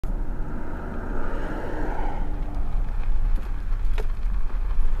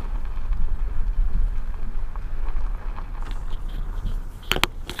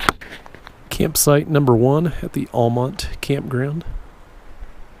Campsite number 1 at the Almont Campground.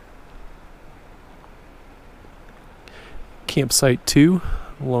 Campsite 2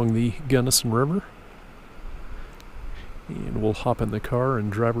 along the Gunnison River. And we'll hop in the car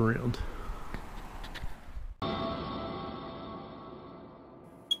and drive around.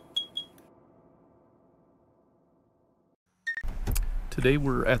 Today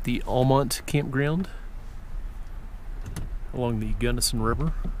we're at the Almont Campground along the Gunnison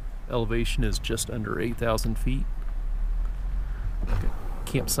River. Elevation is just under 8,000 feet.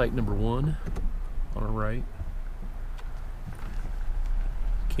 Campsite number 1 on our right.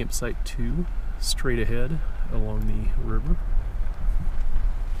 Campsite 2 straight ahead along the river.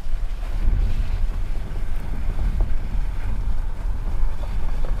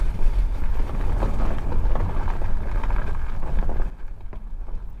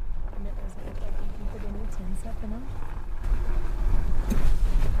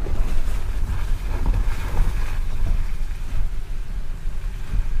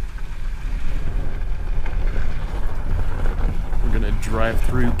 Drive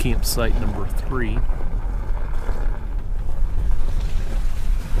through campsite number 3.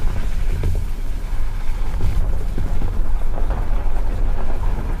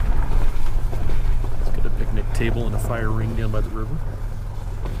 It's got a picnic table and a fire ring down by the river.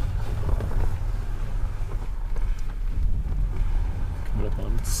 Coming up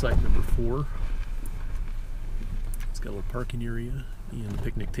on site number 4. It's got a little parking area and a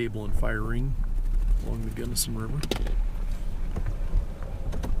picnic table and fire ring along the Gunnison River.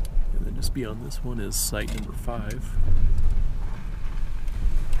 And then just beyond this one is site number 5.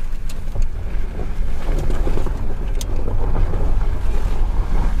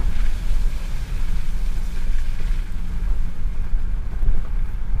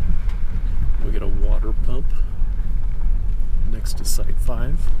 We got a water pump next to site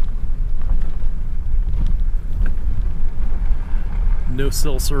 5. No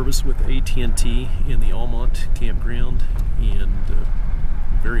cell service with AT&T in the Almont Campground, and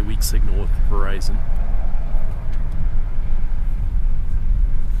very weak signal with Verizon.